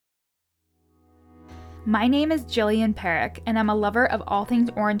My name is Jillian Perrick, and I'm a lover of all things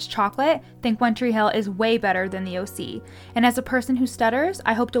orange chocolate. Think One Tree Hill is way better than the OC. And as a person who stutters,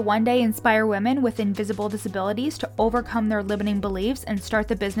 I hope to one day inspire women with invisible disabilities to overcome their limiting beliefs and start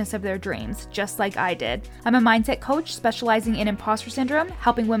the business of their dreams, just like I did. I'm a mindset coach specializing in imposter syndrome,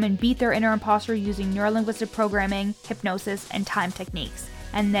 helping women beat their inner imposter using neurolinguistic programming, hypnosis, and time techniques.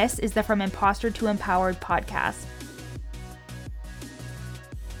 And this is the From Imposter to Empowered podcast.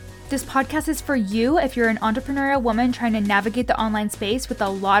 This podcast is for you if you're an entrepreneurial woman trying to navigate the online space with a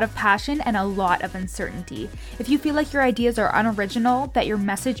lot of passion and a lot of uncertainty. If you feel like your ideas are unoriginal, that your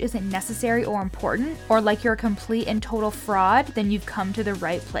message isn't necessary or important, or like you're a complete and total fraud, then you've come to the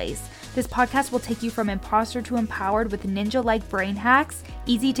right place. This podcast will take you from imposter to empowered with ninja-like brain hacks,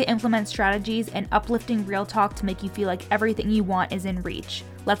 easy to implement strategies, and uplifting real talk to make you feel like everything you want is in reach.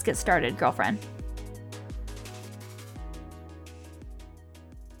 Let's get started, girlfriend.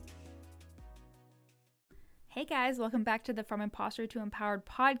 Hey guys, welcome back to the From Imposter to Empowered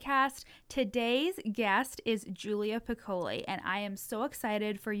podcast. Today's guest is Julia Piccoli, and I am so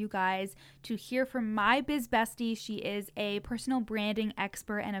excited for you guys to hear from my biz bestie. She is a personal branding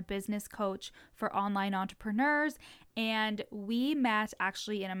expert and a business coach for online entrepreneurs, and we met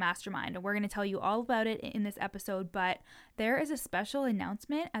actually in a mastermind, and we're going to tell you all about it in this episode, but there is a special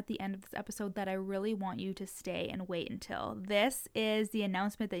announcement at the end of this episode that I really want you to stay and wait until. This is the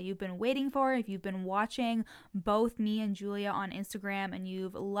announcement that you've been waiting for. If you've been watching both me and Julia on Instagram and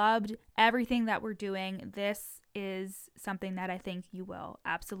you've loved everything that we're doing, this is something that I think you will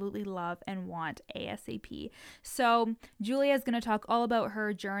absolutely love and want ASAP. So Julia is going to talk all about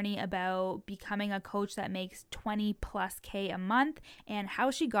her journey about becoming a coach that makes 20 plus K a month and how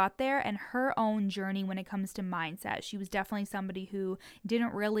she got there and her own journey when it comes to mindset. She was definitely somebody who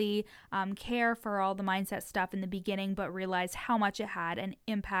didn't really care for all the mindset stuff in the beginning, but realized how much it had an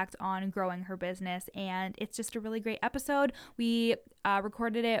impact on growing her business. And it's just a really great episode. We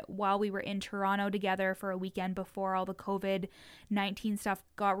recorded it while we were in Toronto together for a weekend before all the COVID-19 stuff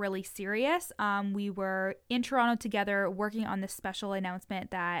got really serious. We were in Toronto together working on this special announcement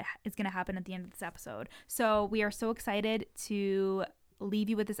that is going to happen at the end of this episode. So we are so excited to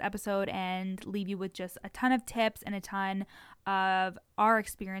leave you with this episode and leave you with just a ton of tips and a ton of our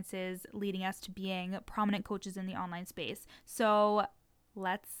experiences leading us to being prominent coaches in the online space. So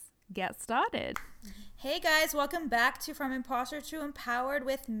let's get started. Hey guys, welcome back to From Imposter to Empowered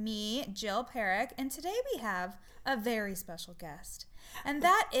with me, Jill Perrick, and today we have a very special guest, and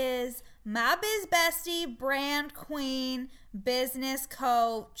that is my biz bestie, brand queen, business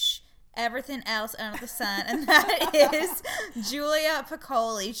coach, everything else under the sun, and that is Julia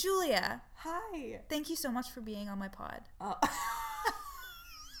Piccoli. Julia. Hi. Thank you so much for being on my pod.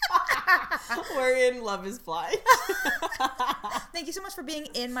 We're in Love is Blind. Thank you so much for being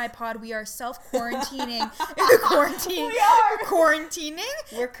in my pod. We are self-quarantining. We are.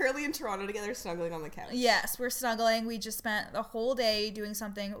 Quarantining. We're currently in Toronto together, snuggling on the couch. Yes, we're snuggling. We just spent the whole day doing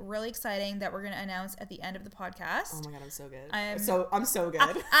something really exciting that we're going to announce at the end of the podcast. Oh my God, I'm so good. I'm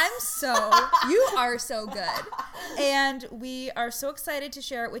so good. You are so good. And we are so excited to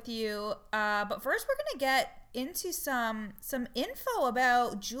share it with you. But first, we're going to get into some info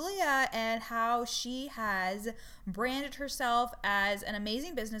about Julia and how she has branded herself as an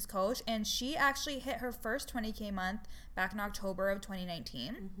amazing business coach, and she actually hit her first 20K month back in October of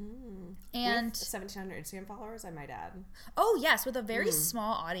 2019. Mm-hmm. And with 1,700 Instagram followers, I might add. Oh yes, with a very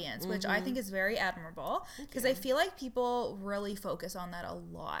small audience, which I think is very admirable, because I feel like people really focus on that a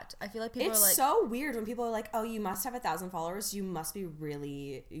lot. I feel like people are like, it's so weird when people are like, oh, you must have 1,000 followers, you must be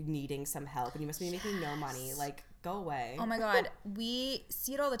really needing some help and you must be making no money. Like, go away. Oh my God, we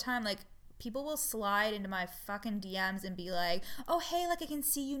see it all the time. Like, people will slide into my fucking DMs and be like, oh, hey, like, I can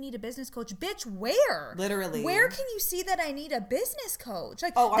see you need a business coach. Bitch, where? Literally. Where can you see that I need a business coach?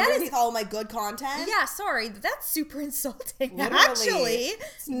 Like, oh, underneath all my good content? Yeah, sorry. That's super insulting, Literally. actually.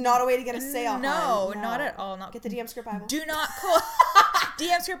 It's not a way to get a sale, No, not at all. Get the DM Script Bible. Do not call...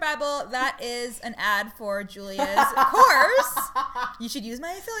 DM Script Bible, that is an ad for Julia's course. You should use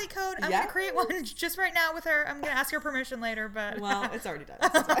my affiliate code. I'm going to create one just right now with her. I'm going to ask her permission later, but... Well, it's already done.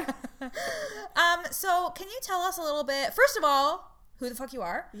 So can you tell us a little bit, first of all, who the fuck you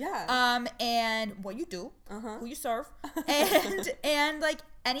are? Yeah. And what you do, who you serve, and like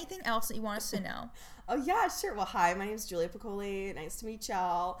anything else that you want us to know. Oh yeah, sure. Well, hi, my name is Julia Piccoli. Nice to meet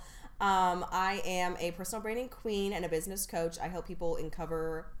y'all. I am a personal branding queen and a business coach. I help people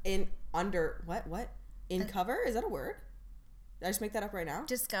cover? Is that a word? Did I just make that up right now?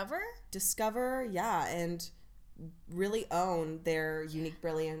 Discover, yeah, and really own their unique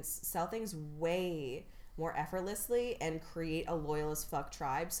brilliance. Sell things way more effortlessly and create a loyal as fuck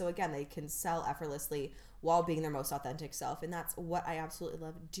tribe. So again, they can sell effortlessly while being their most authentic self. And that's what I absolutely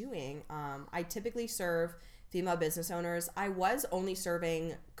love doing. I typically serve female business owners. I was only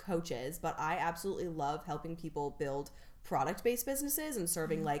serving coaches, but I absolutely love helping people build product-based businesses and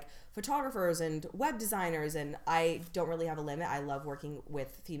serving like photographers and web designers. And I don't really have a limit. I love working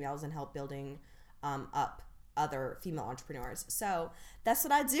with females and help building up other female entrepreneurs. So that's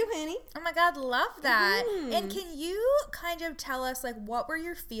what I do, honey. Oh my God, love that. And can you kind of tell us, like, what were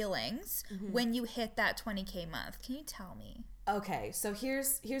your feelings when you hit that 20K month? Can you tell me? Okay, so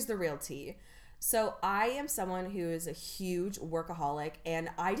here's the real tea. So I am someone who is a huge workaholic, and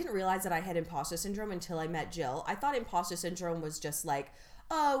I didn't realize that I had imposter syndrome until I met Jill. I thought imposter syndrome was just like,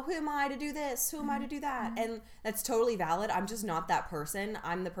 oh, who am I to do this? Who am I to do that? And that's totally valid. I'm just not that person.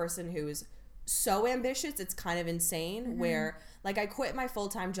 I'm the person who's so ambitious, it's kind of insane, where like I quit my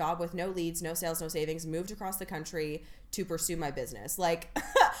full-time job with no leads, no sales, no savings, moved across the country to pursue my business. Like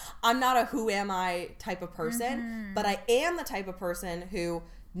I'm not a who am I type of person, but I am the type of person who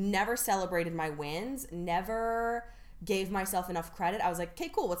never celebrated my wins, never gave myself enough credit. I was like, okay,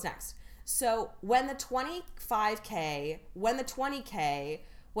 cool, what's next? So when the 25K, when the 20K,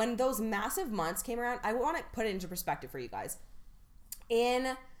 when those massive months came around, I want to put it into perspective for you guys.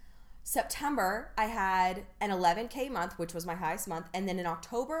 In September, I had an 11K month, which was my highest month. And then in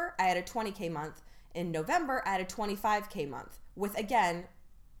October, I had a 20K month. In November, I had a 25K month with, again,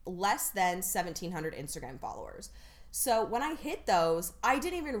 less than 1,700 Instagram followers. So when I hit those, I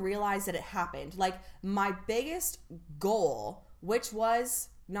didn't even realize that it happened. Like my biggest goal, which was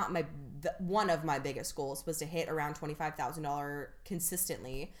not one of my biggest goals, was to hit around $25,000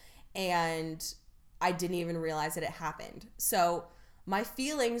 consistently. And I didn't even realize that it happened. So my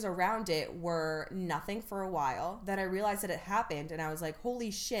feelings around it were nothing for a while. Then I realized that it happened and I was like,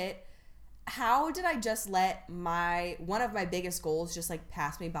 holy shit, how did I just let one of my biggest goals just like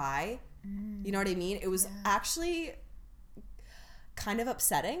pass me by? You know what I mean? It was actually kind of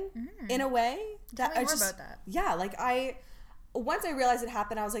upsetting in a way. Tell me more about that. Yeah, like once I realized it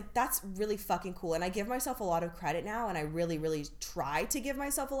happened, I was like, that's really fucking cool. And I give myself a lot of credit now, and I really, really try to give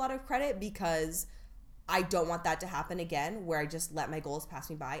myself a lot of credit because I don't want that to happen again, where I just let my goals pass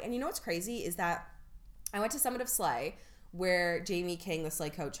me by. And you know what's crazy is that I went to Summit of Slay, where Jamie King, the Slay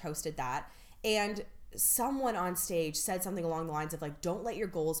coach, hosted that. And someone on stage said something along the lines of like, don't let your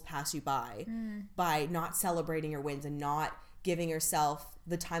goals pass you by not celebrating your wins and not giving yourself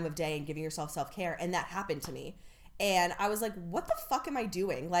the time of day and giving yourself self-care. And that happened to me. And I was like, what the fuck am I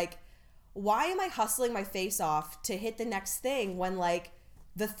doing? Like, why am I hustling my face off to hit the next thing when like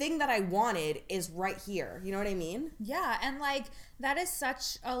the thing that I wanted is right here? You know what I mean? Yeah. And like, that is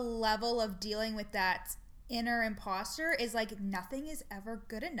such a level of dealing with that inner imposter, is like nothing is ever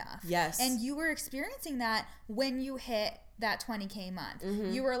good enough. Yes. And you were experiencing that when you hit that 20K month.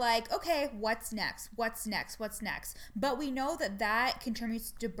 You were like, okay, what's next? What's next? What's next? But we know that that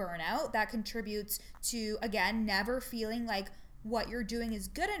contributes to burnout. That contributes to, again, never feeling like what you're doing is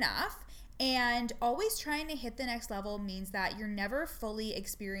good enough. And always trying to hit the next level means that you're never fully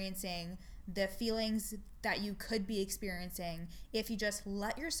experiencing the feelings that you could be experiencing if you just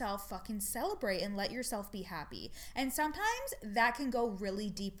let yourself fucking celebrate and let yourself be happy. And sometimes that can go really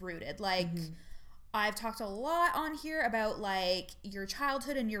deep rooted. Like I've talked a lot on here about like your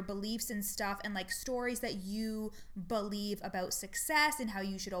childhood and your beliefs and stuff, and like stories that you believe about success and how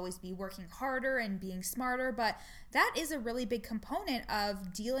you should always be working harder and being smarter. But that is a really big component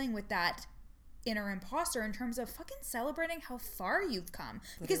of dealing with that inner imposter in terms of fucking celebrating how far you've come.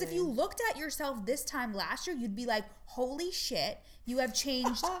 Because if you looked at yourself this time last year, you'd be like, holy shit, you have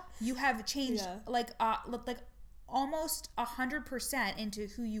changed like almost 100% into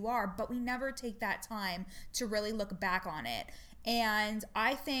who you are. But we never take that time to really look back on it. And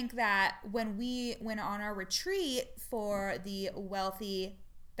I think that when we went on our retreat for the Wealthy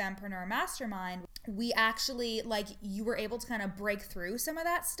Fempreneur Mastermind, we actually, like, you were able to kind of break through some of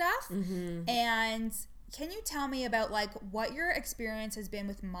that stuff. And can you tell me about like what your experience has been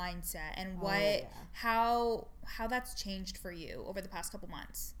with mindset and how that's changed for you over the past couple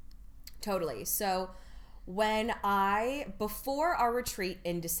months? Totally. So before our retreat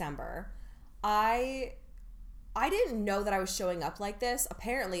in December, I didn't know that I was showing up like this.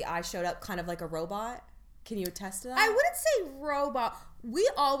 Apparently I showed up kind of like a robot. Can you attest to that? I wouldn't say robot. We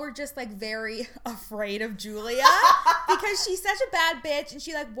all were just like very afraid of Julia because she's such a bad bitch, and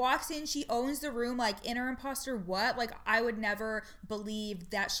she like walks in, she owns the room, like inner imposter what? Like I would never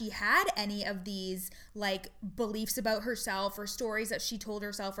believe that she had any of these like beliefs about herself or stories that she told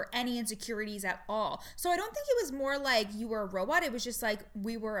herself or any insecurities at all. So I don't think it was more like you were a robot. It was just like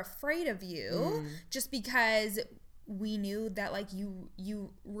we were afraid of you just because we knew that like you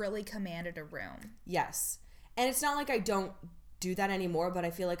really commanded a room. Yes. And it's not like I don't do that anymore, but I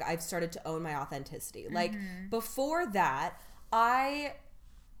feel like I've started to own my authenticity. Like before that, I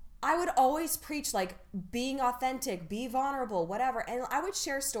would always preach like being authentic, be vulnerable, whatever. And I would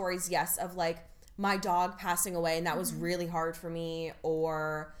share stories, yes, of like my dog passing away and that was really hard for me,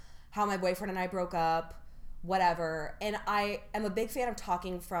 or how my boyfriend and I broke up, whatever. And I am a big fan of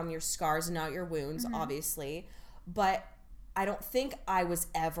talking from your scars and not your wounds, obviously. But I don't think I was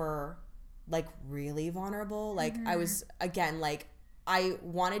ever like really vulnerable. Like I was, again, like I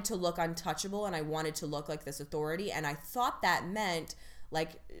wanted to look untouchable and I wanted to look like this authority, and I thought that meant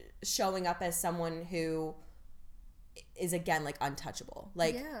like showing up as someone who is, again, like untouchable.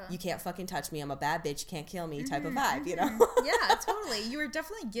 Like you can't fucking touch me, I'm a bad bitch, you can't kill me type of vibe, you know? Yeah, totally. You were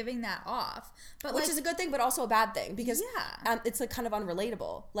definitely giving that off, but which like, is a good thing but also a bad thing because it's like kind of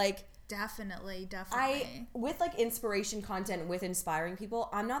unrelatable. Like Definitely. With like inspiration content, with inspiring people,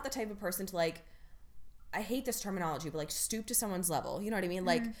 I'm not the type of person to like, I hate this terminology, but like stoop to someone's level. You know what I mean?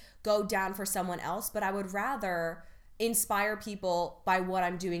 Like go down for someone else. But I would rather inspire people by what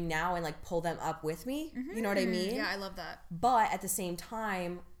I'm doing now and like pull them up with me. You know what I mean? Yeah, I love that. But at the same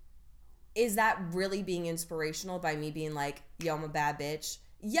time, is that really being inspirational by me being like, yo, I'm a bad bitch?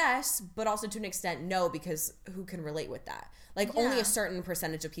 Yes, but also to an extent, no, because who can relate with that? Like only a certain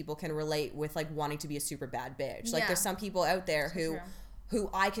percentage of people can relate with like wanting to be a super bad bitch. Like there's some people out there who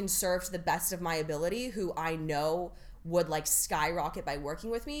I can serve to the best of my ability, who I know would like skyrocket by working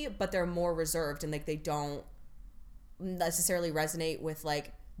with me, but they're more reserved and like they don't necessarily resonate with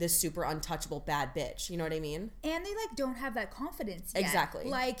like this super untouchable bad bitch. You know what I mean? And they like don't have that confidence yet. Exactly.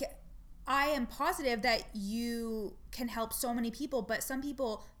 Like I am positive that you can help so many people, but some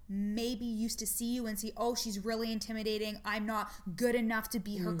people maybe used to see you and see, oh, she's really intimidating, I'm not good enough to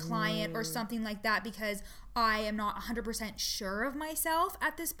be her client or something like that because I am not 100% sure of myself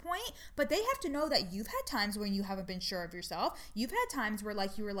at this point. But they have to know that you've had times when you haven't been sure of yourself. You've had times where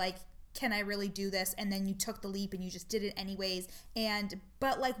like you were like, can I really do this? And then you took the leap and you just did it anyways.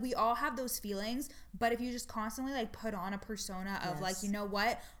 But like we all have those feelings, but if you just constantly like put on a persona of like, you know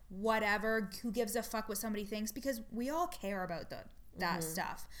what, whatever, who gives a fuck what somebody thinks, because we all care about that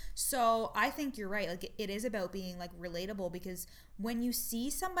stuff. So I think you're right. Like it is about being like relatable, because when you see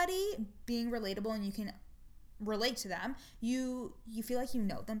somebody being relatable and you can relate to them, you feel like you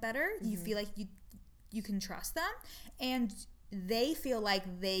know them better. You feel like you can trust them, and they feel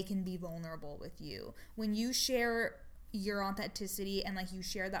like they can be vulnerable with you. When you share your authenticity and like you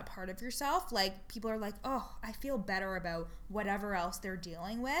share that part of yourself, like people are like, oh, I feel better about whatever else they're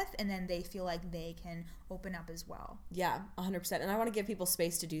dealing with, and then they feel like they can open up as well. Yeah, 100%. And I want to give people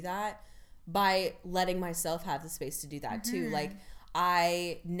space to do that by letting myself have the space to do that too. Like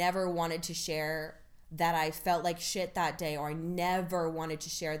I never wanted to share that I felt like shit that day, or I never wanted to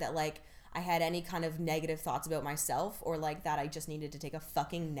share that like I had any kind of negative thoughts about myself, or like that I just needed to take a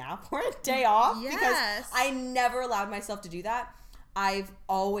fucking nap or a day off. Yes. Because I never allowed myself to do that. I've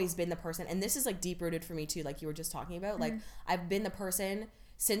always been the person, and this is like deep rooted for me too, like you were just talking about. Like I've been the person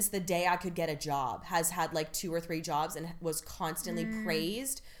since the day I could get a job, has had like 2 or 3 jobs, and was constantly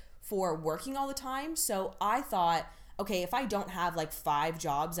praised for working all the time. So I thought, okay, if I don't have like 5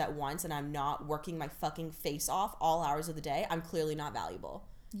 jobs at once and I'm not working my fucking face off all hours of the day, I'm clearly not valuable.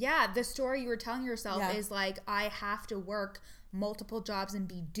 Yeah, the story you were telling yourself is like, I have to work multiple jobs and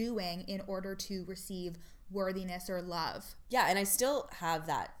be doing in order to receive worthiness or love. Yeah, and I still have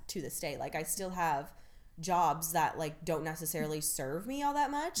that to this day. Like I still have jobs that like don't necessarily serve me all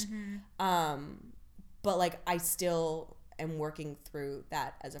that much. But like I still am working through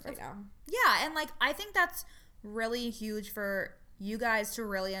that as of right now. Yeah, and like I think that's really huge for you guys to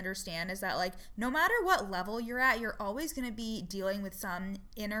really understand, is that like no matter what level you're at, you're always going to be dealing with some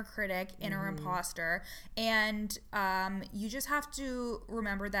inner critic, inner imposter, and you just have to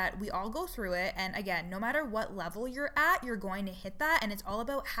remember that we all go through it. And again, no matter what level you're at, you're going to hit that, and it's all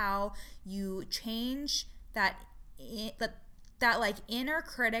about how you change that like inner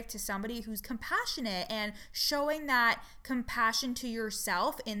critic to somebody who's compassionate, and showing that compassion to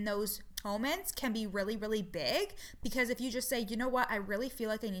yourself in those moments can be really, really big, because if you just say, you know what, I really feel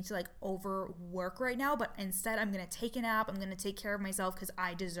like I need to like overwork right now, but instead I'm going to take a nap, I'm going to take care of myself because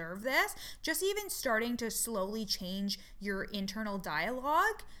I deserve this. Just even starting to slowly change your internal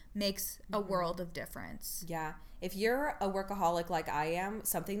dialogue makes a world of difference. Yeah. If you're a workaholic like I am,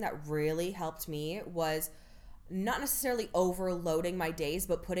 something that really helped me was not necessarily overloading my days,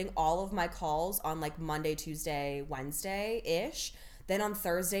 but putting all of my calls on like Monday, Tuesday, Wednesday-ish. Then on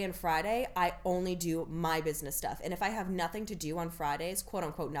Thursday and Friday, I only do my business stuff. And if I have nothing to do on Fridays, quote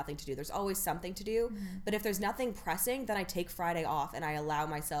unquote, nothing to do, there's always something to do. But if there's nothing pressing, then I take Friday off and I allow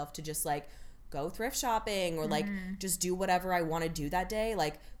myself to just like go thrift shopping or like just do whatever I want to do that day,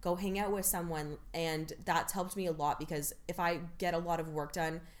 like go hang out with someone. And that's helped me a lot, because if I get a lot of work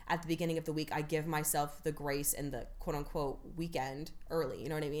done at the beginning of the week, I give myself the grace and the quote unquote weekend early. You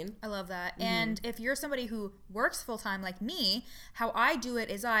know what I mean? I love that. And if you're somebody who works full time like me, how I do it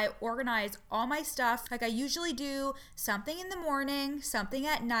is I organize all my stuff. Like I usually do something in the morning, something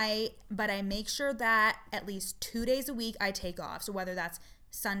at night, but I make sure that at least 2 days a week I take off. So whether that's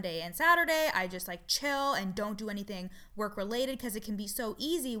Sunday and Saturday, I just like chill and don't do anything work related, because it can be so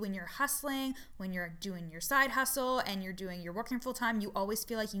easy when you're hustling, when you're doing your side hustle and you're working full time. You always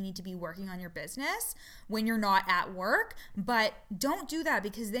feel like you need to be working on your business when you're not at work. But don't do that,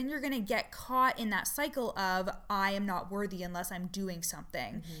 because then you're going to get caught in that cycle of I am not worthy unless I'm doing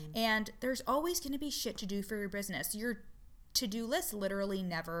something. And there's always going to be shit to do for your business. Your to-do list literally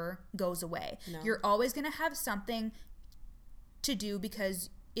never goes away. No. You're always going to have something to do because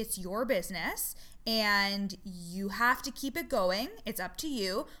it's your business and you have to keep it going. It's up to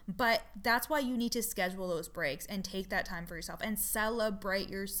you, but that's why you need to schedule those breaks and take that time for yourself and celebrate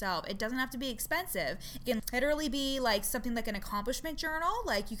yourself. It doesn't have to be expensive. It can literally be like something like an accomplishment journal.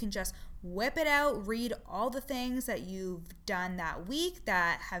 Like you can just whip it out, read all the things that you've done that week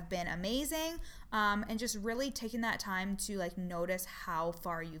that have been amazing, and just really taking that time to like notice how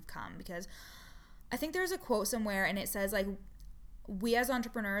far you've come. Because I think there's a quote somewhere and it says like, we as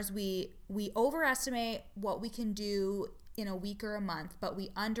entrepreneurs, we overestimate what we can do in a week or a month, but we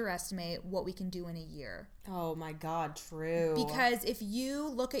underestimate what we can do in a year. Oh my God, true. Because if you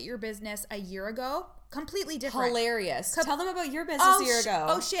look at your business a year ago, completely different. Hilarious. Tell them about your business a year ago.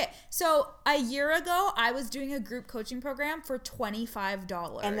 Oh shit. So a year ago, I was doing a group coaching program for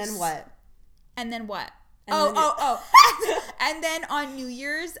 $25. And then what? And then what? And And then on New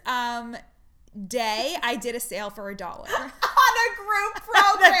Year's Day, I did a sale for $1. On a group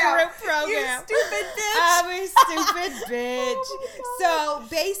program. You stupid bitch. I'm a stupid bitch. So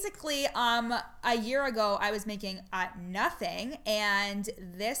basically, a year ago, I was making nothing. And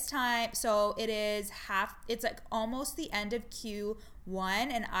this time, so it's like almost the end of Q1,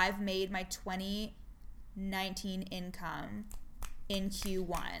 and I've made my 2019 income in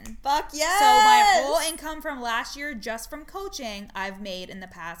Q1. Fuck yes! So my whole income from last year, just from coaching, I've made in the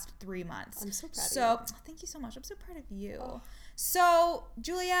past 3 months. I'm so proud of you. Thank you so much. I'm so proud of you. Oh. So,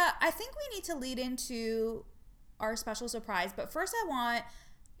 Julia, I think we need to lead into our special surprise. But first, I want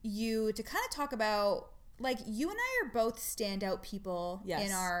you to kind of talk about, like, you and I are both standout people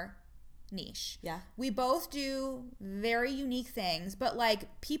in our niche. Yeah. We both do very unique things, but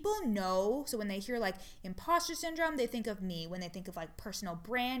like people know, so when they hear like imposter syndrome, they think of me. When they think of like personal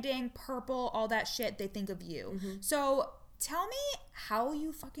branding, purple, all that shit, they think of you. So tell me how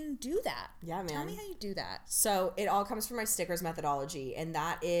you fucking do that. Yeah, man. Tell me how you do that. So it all comes from my stickers methodology, and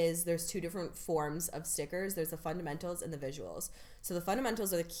that is, there's two different forms of stickers. There's the fundamentals and the visuals. So the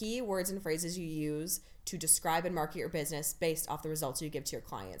fundamentals are the key words and phrases you use to describe and market your business based off the results you give to your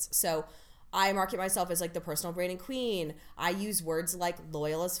clients. So I market myself as like the personal branding queen. I use words like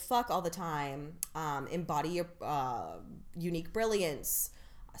loyal as fuck all the time, embody your unique brilliance,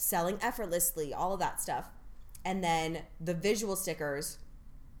 selling effortlessly, all of that stuff. And then the visual stickers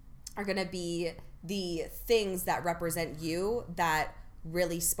are going to be the things that represent you that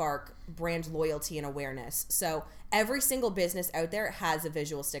really spark brand loyalty and awareness. So every single business out there has a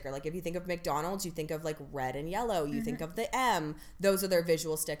visual sticker. Like if you think of McDonald's, you think of like red and yellow. You think of the M. Those are their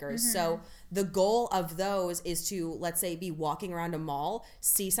visual stickers. So the goal of those is to, let's say, be walking around a mall,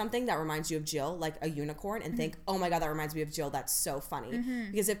 see something that reminds you of Jill, like a unicorn, and think, oh my God, that reminds me of Jill. That's so funny.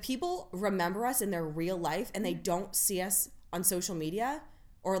 Because if people remember us in their real life and they don't see us on social media,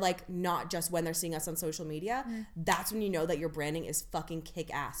 or like not just when they're seeing us on social media, that's when you know that your branding is fucking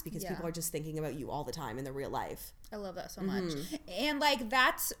kick-ass, because people are just thinking about you all the time in their real life. I love that so much. And like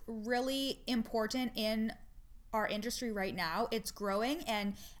that's really important in our industry right now. It's growing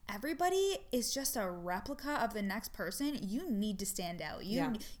and everybody is just a replica of the next person. You need to stand out.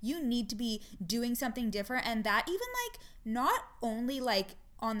 You need to be doing something different, and that even like not only like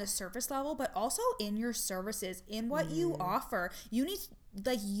on the surface level, but also in your services, in what you offer. You need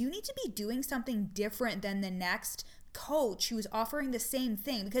to be doing something different than the next coach who's offering the same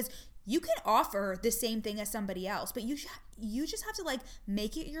thing, because you can offer the same thing as somebody else, but you just have to like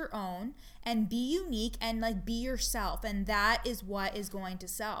make it your own and be unique and like be yourself, and that is what is going to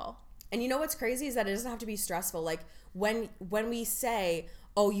sell. And you know what's crazy is that it doesn't have to be stressful. Like when we say,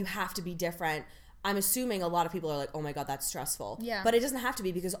 oh, you have to be different, I'm assuming a lot of people are like, oh my God, that's stressful. Yeah. But it doesn't have to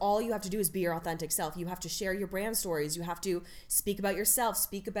be, because all you have to do is be your authentic self. You have to share your brand stories. You have to speak about yourself,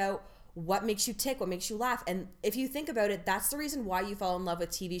 speak about what makes you tick, what makes you laugh. And if you think about it, that's the reason why you fall in love with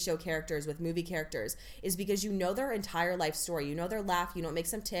TV show characters, with movie characters, is because you know their entire life story. You know their laugh. You know what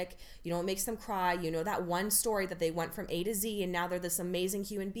makes them tick. You know what makes them cry. You know that one story that they went from A to Z and now they're this amazing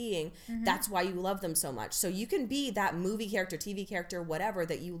human being. That's why you love them so much. So you can be that movie character, TV character, whatever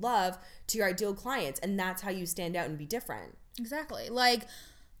that you love to your ideal clients. And that's how you stand out and be different. Exactly. Like,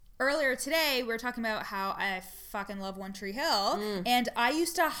 earlier today, we were talking about how I fucking love One Tree Hill. And I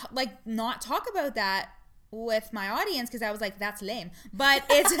used to, like, not talk about that with my audience because I was like, that's lame. But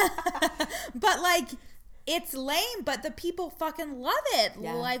it's, but, like, it's lame, but the people fucking love it.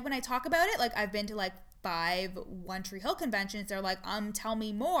 Yeah. Like, when I talk about it, like, I've been to, like, 5 One Tree Hill conventions. They're like, tell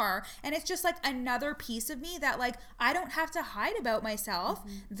me more. And it's just, like, another piece of me that, like, I don't have to hide about myself,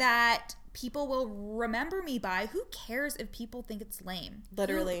 that people will remember me by. Who cares if people think it's lame?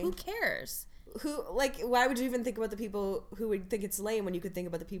 Literally. Who cares? Why would you even think about the people who would think it's lame when you could think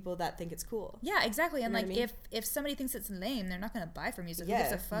about the people that think it's cool? Yeah, exactly. And, you know like, what I mean? if somebody thinks it's lame, they're not going to buy from you. So yeah, who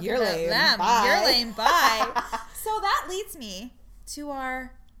gives a fuck you're about lame. them? Bye. You're lame. Bye. So that leads me to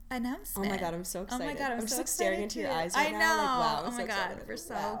our announcement. Oh my God, I'm so excited. Oh my God, I'm just so like staring excited into your eyes I right know. now. Like, wow, oh my God, excited. we're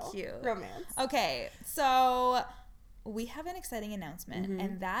so Wow. cute. Romance. Okay, so we have an exciting announcement,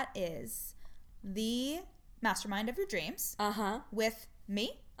 and that is the mastermind of your dreams. With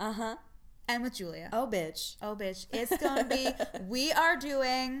me. And with Julia. Oh, bitch. It's gonna be, we are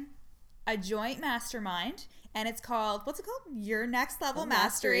doing a joint mastermind, and it's called, what's it called? Your Next Level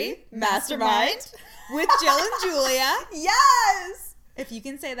Mastery Mastermind with Jill and Julia. Yes! If you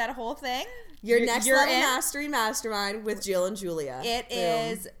can say that whole thing. Your Next Level Mastery Mastermind with Jill and Julia. It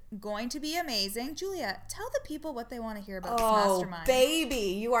is going to be amazing. Julia, tell the people what they want to hear about this mastermind. Oh,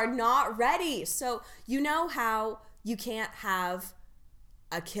 baby, you are not ready. So you know how you can't have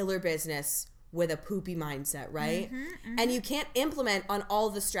a killer business with a poopy mindset, right? And you can't implement on all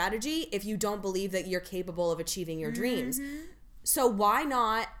the strategy if you don't believe that you're capable of achieving your dreams. So why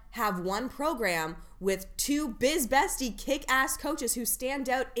not have one program with 2 biz bestie kick-ass coaches who stand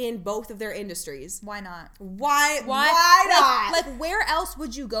out in both of their industries? Why not? Why not? Like, where else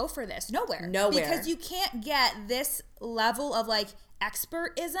would you go for this? Nowhere. Because you can't get this level of, like,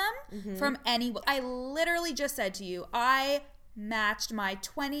 expertism from anyone. I literally just said to you, I matched my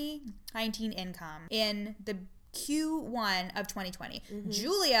 2019 income in the Q1 of 2020.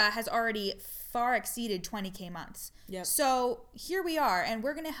 Julia has already far exceeded 20K months. So here we are, and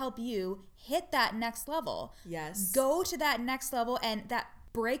we're going to help you hit that next level. Yes. Go to that next level, and that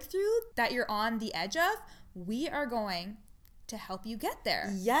breakthrough that you're on the edge of, we are going to help you get there.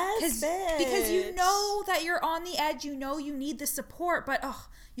 Yes, because you know that you're on the edge. You know you need the support, but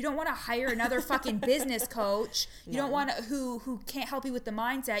you don't want to hire another fucking business coach. You don't want to who can't help you with the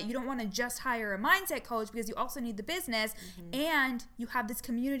mindset. You don't want to just hire a mindset coach, because you also need the business, and you have this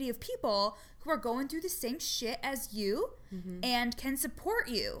community of people who are going through the same shit as you and can support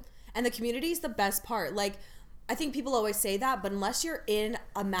you. And the community is the best part. Like, I think people always say that, but unless you're in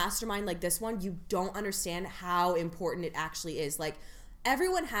a mastermind like this one, you don't understand how important it actually is. Like,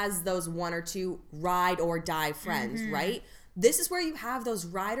 everyone has those 1 or 2 ride or die friends, right? This is where you have those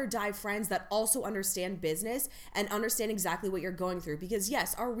ride or die friends that also understand business and understand exactly what you're going through. Because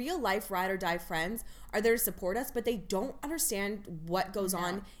yes, our real life ride or die friends are there to support us, but they don't understand what goes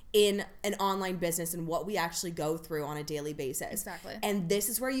on in an online business and what we actually go through on a daily basis. Exactly. And this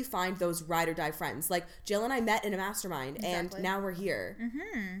is where you find those ride or die friends. Like, Jill and I met in a mastermind, and now we're here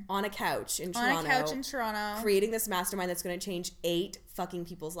on a couch in Toronto. Creating this mastermind that's going to change 8 fucking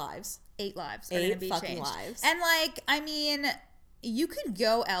people's lives. 8 lives. 8 fucking lives. And, like, I mean, you could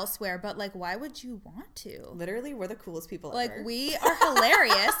go elsewhere, but, like, why would you want to? Literally, we're the coolest people like, ever. Like, we are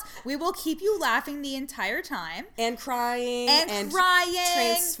hilarious. We will keep you laughing the entire time. And crying. And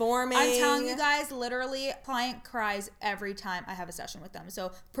transforming. I'm telling you guys, literally, client cries every time I have a session with them.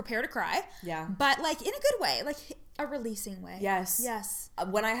 So prepare to cry. Yeah. But, like, in a good way. Like, a releasing way. Yes.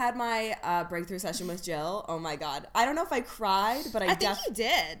 When I had my breakthrough session with Jill, oh my God. I don't know if I cried, but I think you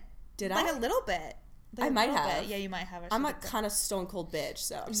did. Did I? Like a little bit. I might have. Yeah, you might have. I'm a kind of stone cold bitch,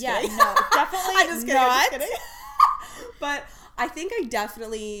 so I'm just kidding. kidding. No, definitely I'm just kidding, not. I'm just kidding. But I think I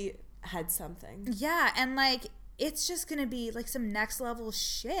definitely had something. Yeah, and like it's just gonna be like some next level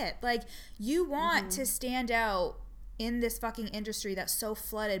shit. Like you want to stand out in this fucking industry that's so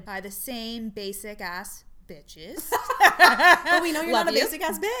flooded by the same basic ass bitches. But we know you're not a basic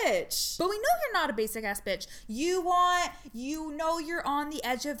ass bitch. But we know you're not a basic ass bitch. You know you're on the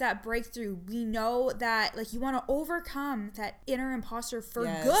edge of that breakthrough. We know that like you want to overcome that inner imposter for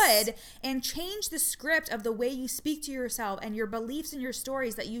good and change the script of the way you speak to yourself and your beliefs and your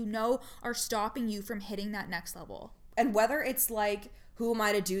stories that you know are stopping you from hitting that next level. And whether it's like, who am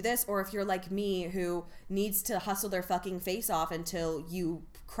I to do this? Or if you're like me who needs to hustle their fucking face off until you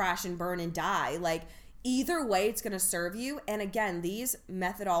crash and burn and die, like either way, it's going to serve you. And again, these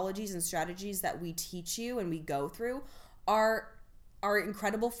methodologies and strategies that we teach you and we go through are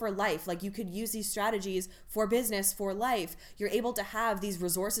incredible for life. Like you could use these strategies for business, for life. You're able to have these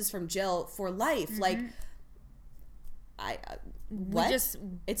resources from Jill for life. Like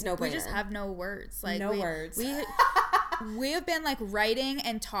it's no brainer. We just have no words. Like no words. We have been like writing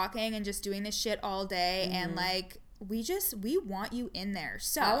and talking and just doing this shit all day and like we want you in there.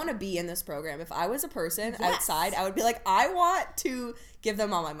 So I want to be in this program. If I was a person outside, I would be like, I want to give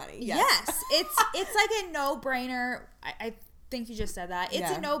them all my money. Yes. It's like a no-brainer. I think you just said that.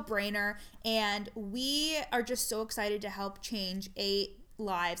 It's a no-brainer, and we are just so excited to help change 8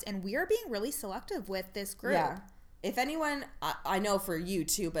 lives, and we are being really selective with this group. Yeah. If anyone, I know for you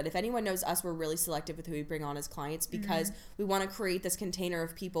too, but if anyone knows us, we're really selective with who we bring on as clients because we want to create this container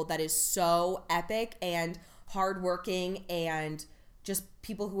of people that is so epic and hardworking and just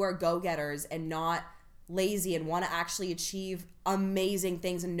people who are go-getters and not lazy and want to actually achieve amazing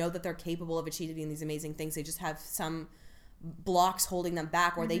things and know that they're capable of achieving these amazing things. They just have some blocks holding them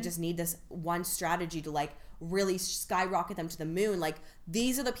back, or they just need this one strategy to like really skyrocket them to the moon. Like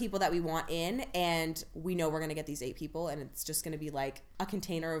these are the people that we want in, and we know we're going to get these 8 people, and it's just going to be like a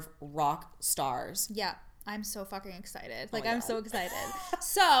container of rock stars. Yeah. I'm so fucking excited. Like, I'm so excited.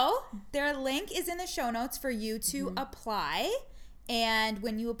 So, their link is in the show notes for you to apply. And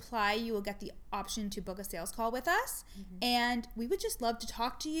when you apply, you will get the option to book a sales call with us. And we would just love to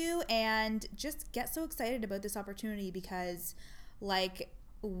talk to you and just get so excited about this opportunity because, like,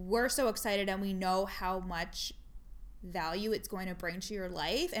 we're so excited and we know how much value it's going to bring to your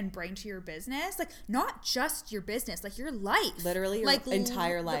life and bring to your business. Like not just your business, like your life, literally your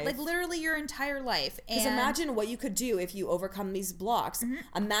entire life, like literally your entire life. Because imagine what you could do if you overcome these blocks.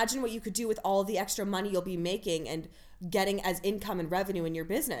 Imagine what you could do with all the extra money you'll be making and getting as income and revenue in your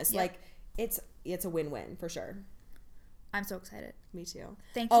business. Like it's a win-win for sure. I'm so excited. Me too.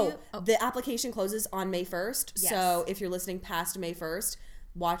 Thank you. The application closes on May 1st. So if you're listening past May 1st,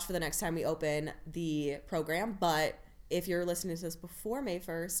 watch for the next time we open the program. But if you're listening to this before May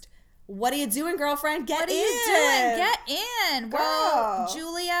 1st, what are you doing, girlfriend? Get in. Girl. Well,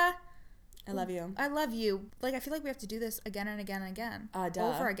 Julia, I love you. I love you. Like, I feel like we have to do this again and again and again.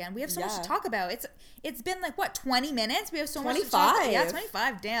 Over again. We have so much to talk about. It's been like, what, 20 minutes? We have so 25. much to talk about. Yeah,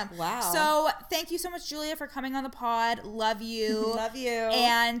 25. Damn. Wow. So, thank you so much, Julia, for coming on the pod. Love you. Love you.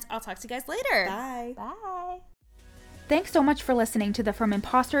 And I'll talk to you guys later. Bye. Bye. Thanks so much for listening to the From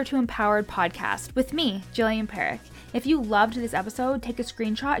Imposter to Empowered podcast with me, Jillian Perrick. If you loved this episode, take a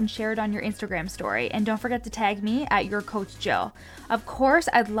screenshot and share it on your Instagram story. And don't forget to tag me at Your Coach Jill. Of course,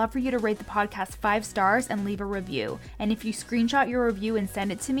 I'd love for you to rate the podcast 5 stars and leave a review. And if you screenshot your review and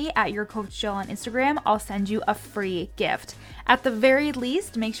send it to me at Your Coach Jill on Instagram, I'll send you a free gift. At the very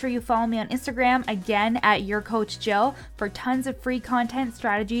least, make sure you follow me on Instagram, again at Your Coach Jill, for tons of free content,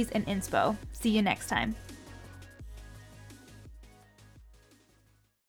 strategies, and inspo. See you next time.